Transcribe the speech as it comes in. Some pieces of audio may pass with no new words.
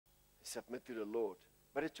submit to the Lord.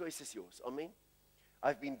 But the choice is yours. Amen.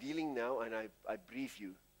 I've been dealing now, and I brief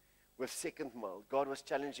you, with second mile. God was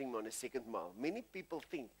challenging me on the second mile. Many people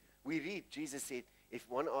think, we read, Jesus said, if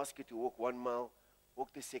one asks you to walk 1 mile,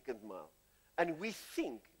 walk the second mile. And we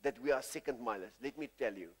think that we are second milers. Let me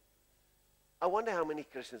tell you. I wonder how many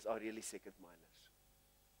Christians are really second milers.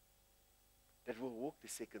 That will walk the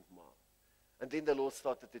second mile. And then the Lord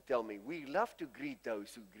started to tell me, we love to greet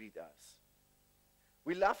those who greet us.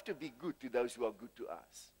 We love to be good to those who are good to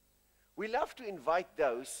us. We love to invite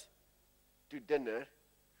those to dinner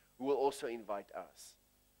who will also invite us.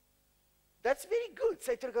 That's very good.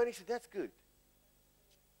 Say to the guy next to you, that's good.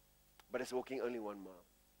 But it's walking only 1 mile.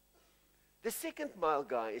 The second mile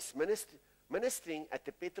guy is ministering at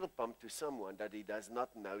the petrol pump to someone that he does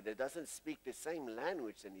not know, that doesn't speak the same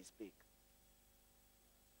language than he speaks.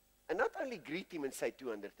 And not only greet him and say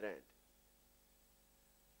 200 rand,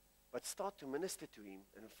 but start to minister to him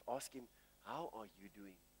and ask him, how are you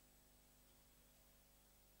doing?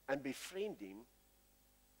 And befriend him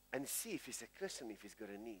and see if he's a Christian, if he's got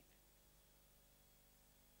a need.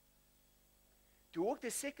 To walk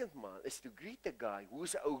the second mile is to greet a guy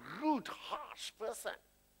who's a rude, harsh person.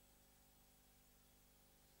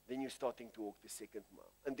 Then you're starting to walk the second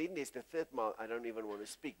mile. And then there's the third mile. I don't even want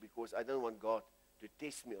to speak because I don't want God to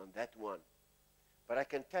test me on that one. But I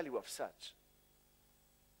can tell you of such.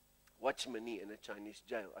 Watchman in a Chinese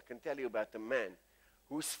jail. I can tell you about a man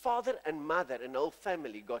whose father and mother and whole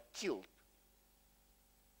family got killed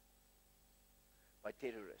by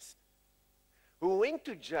terrorists, who went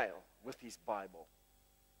to jail with his Bible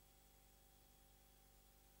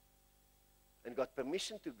and got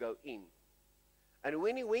permission to go in. And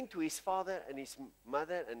when he went to his father and his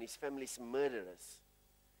mother and his family's murderers,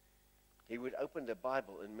 he would open the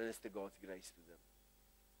Bible and minister God's grace to them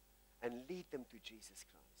and lead them to Jesus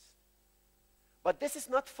Christ. But this is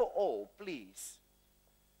not for all, please.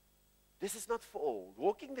 This is not for all.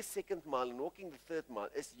 Walking the second mile and walking the third mile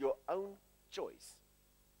is your own choice.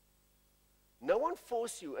 No one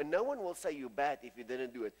forces you, and no one will say you're bad if you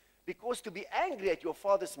didn't do it. Because to be angry at your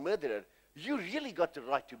father's murderer, you really got the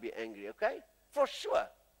right to be angry, okay? For sure.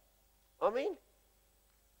 Amen?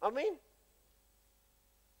 Amen?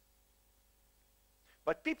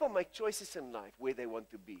 But people make choices in life where they want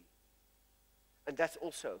to be. And that's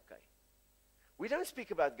also okay. We don't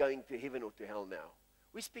speak about going to heaven or to hell now.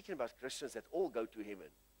 We're speaking about Christians that all go to heaven.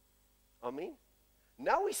 Amen?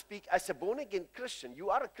 Now we speak as a born-again Christian. You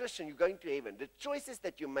are a Christian, you're going to heaven. The choices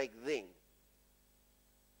that you make then,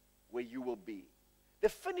 where you will be. The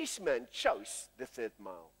finished man chose the third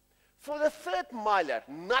mile. For the third miler,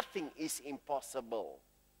 nothing is impossible.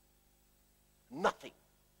 Nothing.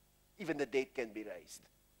 Even the dead can be raised.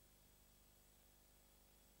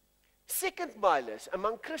 Second milers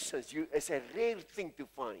among Christians is a rare thing to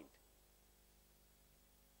find.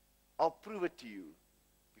 I'll prove it to you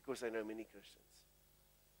because I know many Christians.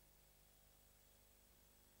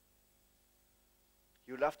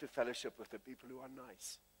 You love to fellowship with the people who are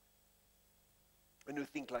nice and who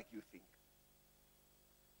think like you think.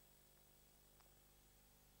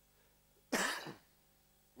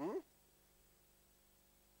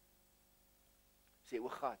 Sê hoe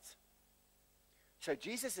gaat's? So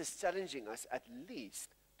Jesus is challenging us at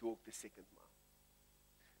least to walk the second mile.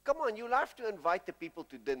 Come on, you love to invite the people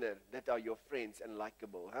to dinner that are your friends and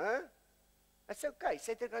likable, huh? That's okay.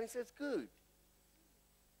 Say to God, it's good.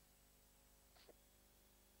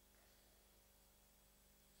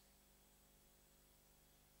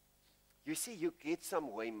 You see, you get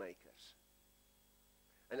some waymakers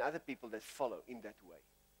and other people that follow in that way.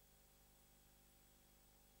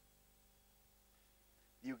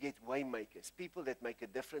 You get waymakers, people that make a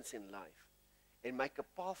difference in life and make a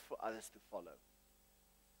path for others to follow.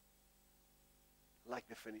 Like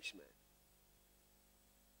the finished man.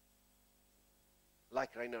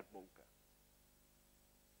 Like Reinhard Bonke.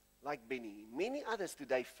 Like Benny. Many others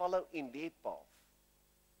today follow in their path,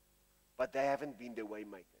 but they haven't been the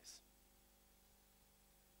waymakers.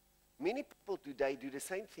 Many people today do the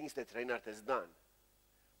same things that Reinhard has done,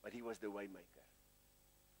 but he was the waymaker.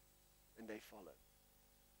 And they follow.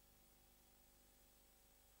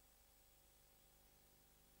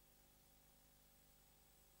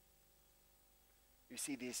 You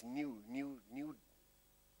see, there's new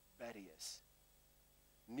barriers,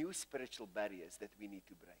 new spiritual barriers that we need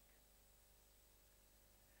to break.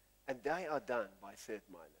 And they are done by third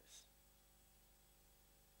milers.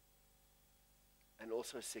 And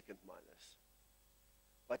also second milers.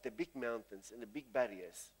 But the big mountains and the big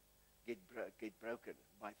barriers get broken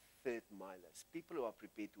by third milers. People who are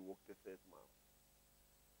prepared to walk the third mile.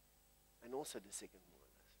 And also the second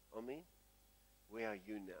milers. Amen? Where are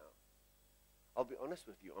you now? I'll be honest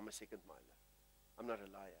with you, I'm a second miler. I'm not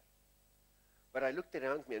a liar. But I looked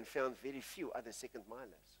around me and found very few other second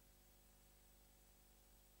milers.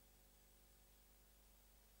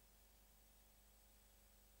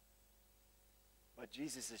 But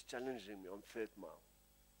Jesus is challenging me on third mile.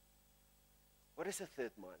 What is a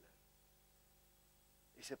third miler?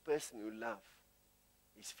 It's a person who loves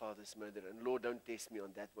his father's murderer. And Lord, don't test me on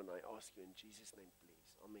that when I ask you in Jesus' name, please.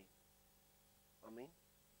 Amen. Amen.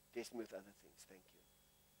 Test me with other things. Thank you.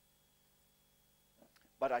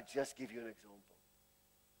 But I just give you an example.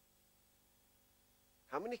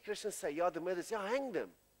 How many Christians say, yeah, the murderers, yeah, hang them.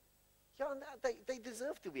 Yeah, no, they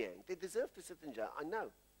deserve to be hanged. They deserve to sit in jail. I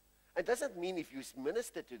know. It doesn't mean if you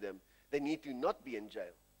minister to them, they need to not be in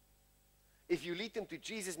jail. If you lead them to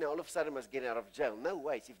Jesus, now all of a sudden must get out of jail. No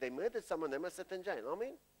ways. If they murdered someone, they must sit in jail.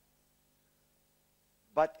 Amen?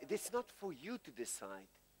 But it's not for you to decide.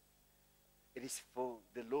 It is for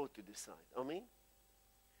the Lord to decide. Amen?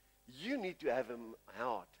 You need to have a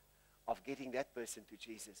heart of getting that person to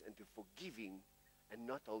Jesus and to forgiving and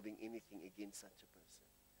not holding anything against such a person.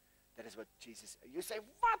 That is what Jesus... You say,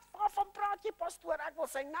 wat? Waarvan praat jy, pastoor? Ek wil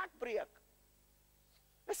sy nek breek.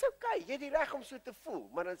 Dis okay, jy het die reg om so te voel,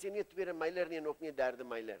 maar dan is jy nie 'n tweede myler nie en ook nie 'n derde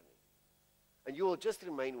myler nie. And you will just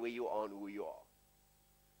remain where you are and who you are.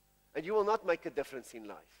 And you will not make a difference in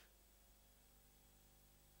life.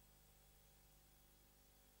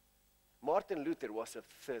 Martin Luther was a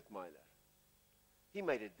third miler. He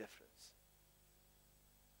made a difference.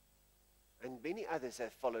 And many others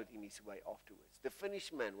have followed in his way afterwards. The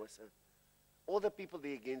Finnish man was all the people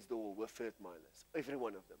there against the wall were third milers. Every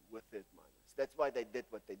one of them were third milers. That's why they did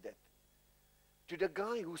what they did. To the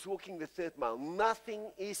guy who's walking the third mile,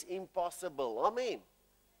 nothing is impossible. Amen.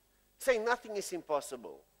 Say nothing is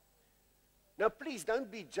impossible. Now please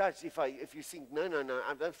don't be judged if you think, no,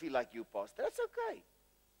 I don't feel like you, pastor. That's okay.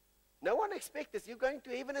 No one expects this. You're going to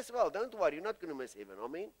heaven as well. Don't worry, you're not going to miss heaven.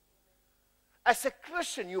 Amen. As a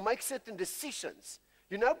Christian, you make certain decisions.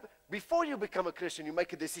 You know, before you become a Christian, you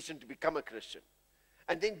make a decision to become a Christian.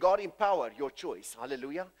 And then God empower your choice.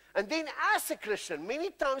 Hallelujah. And then as a Christian, many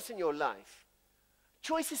times in your life,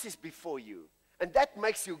 choices is before you. And that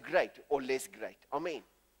makes you great or less great. Amen.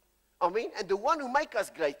 Amen. And the one who makes us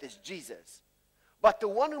great is Jesus. But the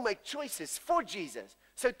one who makes choices for Jesus.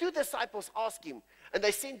 So two disciples ask him, and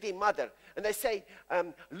they send their mother, and they say,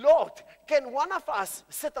 Lord, can one of us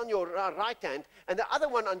sit on your right hand and the other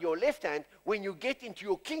one on your left hand when you get into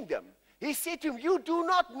your kingdom? He said to him, you do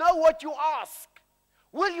not know what you ask.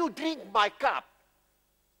 Will you drink my cup?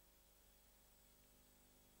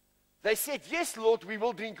 They said, yes, Lord, we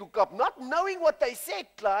will drink your cup. Not knowing what they said,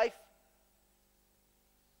 Clive.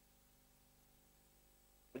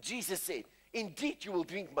 But Jesus said, indeed you will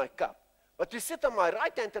drink my cup. But to sit on my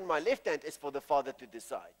right hand and my left hand is for the Father to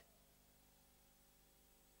decide.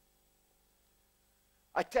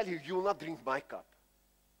 I tell you, you will not drink my cup.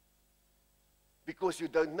 Because you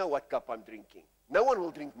don't know what cup I'm drinking. No one will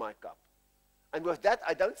drink my cup. And with that,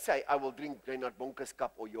 I don't say I will drink Reinhard Bonke's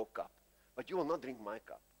cup or your cup. But you will not drink my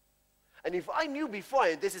cup. And if I knew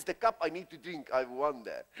beforehand this is the cup I need to drink, I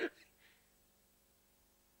wonder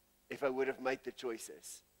if I would have made the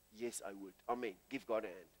choices. Yes, I would. Amen. Give God a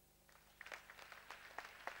hand.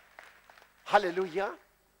 Hallelujah.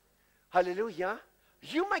 Hallelujah.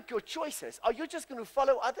 You make your choices. Are you just going to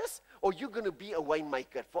follow others, or are you going to be a way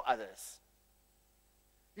maker for others?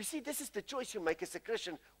 You see, this is the choice you make as a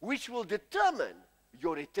Christian, which will determine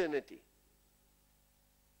your eternity.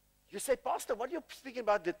 You say, Pastor, what are you speaking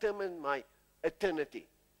about determine my eternity?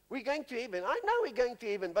 We're going to heaven. I know we're going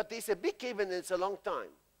to heaven, but there's a big heaven and it's a long time.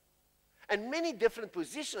 And many different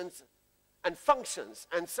positions and functions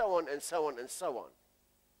and so on and so on and so on.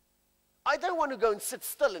 I don't want to go and sit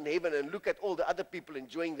still in heaven and look at all the other people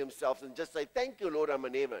enjoying themselves and just say, thank you, Lord, I'm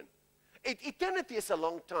in heaven. Eternity is a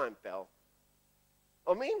long time, pal.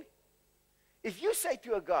 I mean, if you say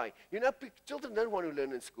to a guy, you know, children don't want to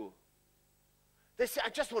learn in school. They say, I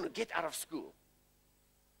just want to get out of school.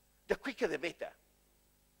 The quicker, the better.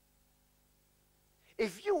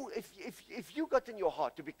 If you got in your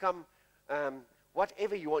heart to become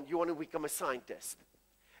whatever you want to become a scientist,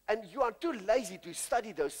 and you are too lazy to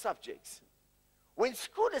study those subjects, when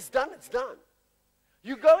school is done, it's done.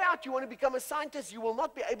 You go out, you want to become a scientist, you will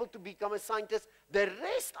not be able to become a scientist the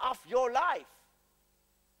rest of your life.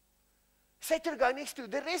 Say to the guy next to you,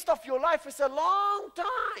 the rest of your life is a long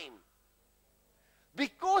time.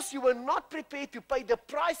 Because you were not prepared to pay the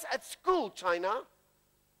price at school, China.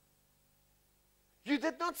 You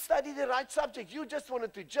did not study the right subject. You just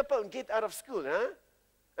wanted to jippo and get out of school, huh?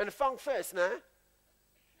 And funk first, nah?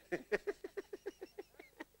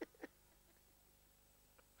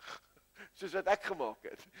 Soos wat ek gemaak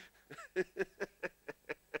het.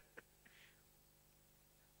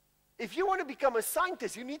 If you want to become a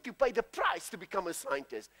scientist, you need to pay the price to become a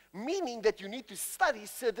scientist. Meaning that you need to study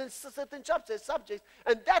certain subjects,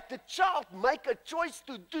 and that the child make a choice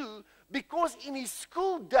to do because in his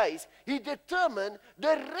school days, he determined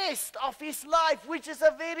the rest of his life, which is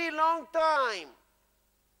a very long time.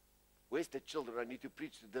 Where's the children? I need to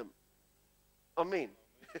preach to them. Amen.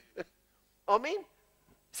 Amen.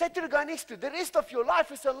 Say to the guy next to you, the rest of your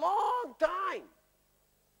life is a long time.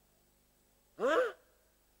 Huh?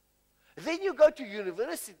 Then you go to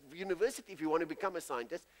university if you want to become a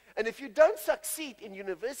scientist, and if you don't succeed in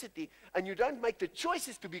university and you don't make the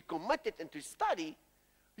choices to be committed and to study,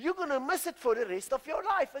 you're going to miss it for the rest of your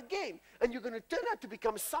life again. And you're going to turn out to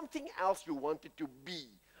become something else you wanted to be.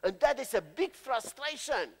 And that is a big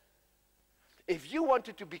frustration. If you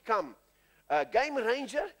wanted to become a game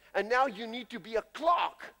ranger and now you need to be a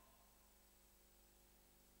clerk,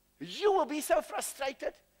 you will be so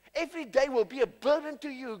frustrated. Every day will be a burden to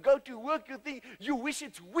you. Go to work, you think, you wish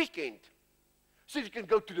it's weekend so you can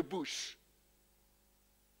go to the bush.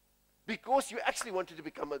 Because you actually wanted to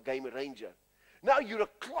become a game ranger. Now you're a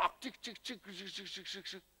clock. Tick, tick, tick, tick, tick, tick, tick,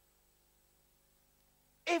 tick.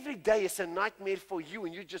 Every day is a nightmare for you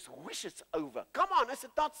and you just wish it's over. Come on, is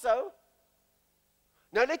it not so?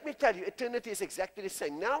 Now let me tell you, eternity is exactly the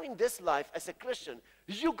same. Now in this life, as a Christian,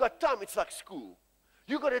 you got time, it's like school.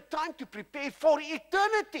 You got a time to prepare for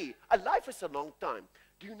eternity. A life is a long time.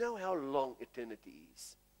 Do you know how long eternity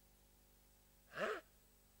is? Huh?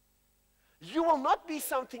 You will not be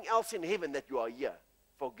something else in heaven that you are here.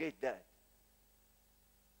 Forget that.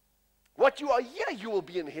 What you are here, you will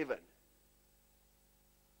be in heaven.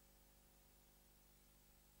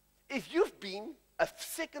 If you've been a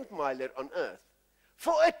second miler on earth,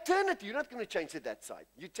 for eternity, you're not going to change it that side.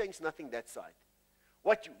 You change nothing that side.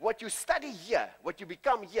 What you study here, what you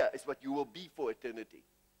become here, is what you will be for eternity.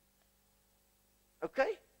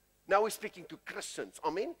 Okay? Now we're speaking to Christians.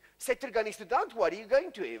 Amen? Say to the guy next to you, don't worry, you're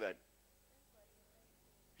going to heaven.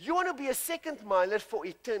 You want to be a second miler for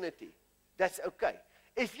eternity. That's okay.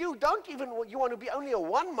 If you don't even, you want to be only a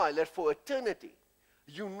one miler for eternity,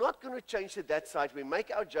 you're not going to change it that side. We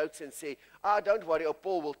make our jokes and say, don't worry,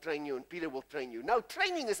 Paul will train you and Peter will train you. No,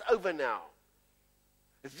 training is over now.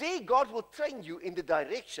 There God will train you in the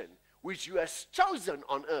direction which you have chosen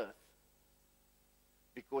on earth.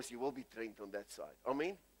 Because you will be trained on that side.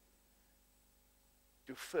 Amen?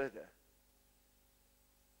 To further.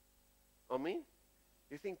 Amen?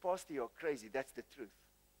 You think, Pastor, you're crazy. That's the truth.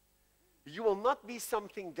 You will not be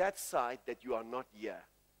something that side that you are not here.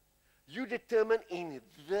 You determine in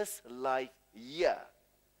this life here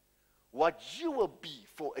what you will be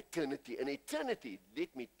for eternity. And eternity,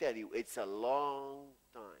 let me tell you, it's a long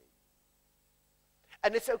time.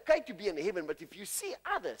 And it's okay to be in heaven, but if you see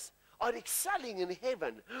others are excelling in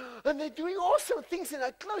heaven, and they're doing awesome things and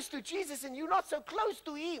are close to Jesus, and you're not so close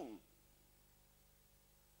to Him,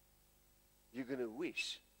 you're going to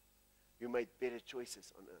wish you made better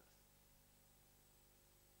choices on earth.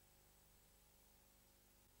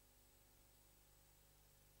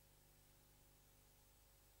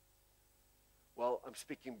 Well, I'm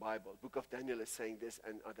speaking Bible. Book of Daniel is saying this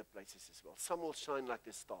and other places as well. Some will shine like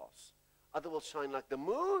the stars. Others will shine like the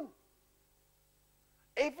moon.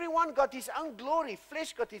 Everyone got his own glory.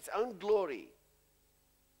 Flesh got its own glory.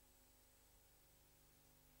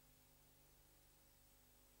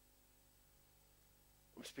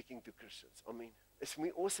 I'm speaking to Christians. I mean, it's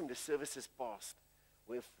awesome the services passed.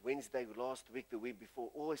 With Wednesday, last week, the week before,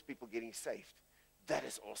 always people getting saved. That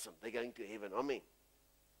is awesome. They're going to heaven. Amen.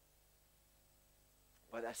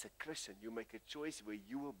 But as a Christian, you make a choice where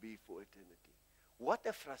you will be for eternity. What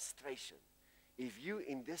a frustration if you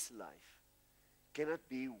in this life cannot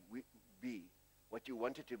be what you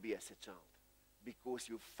wanted to be as a child because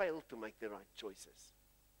you failed to make the right choices.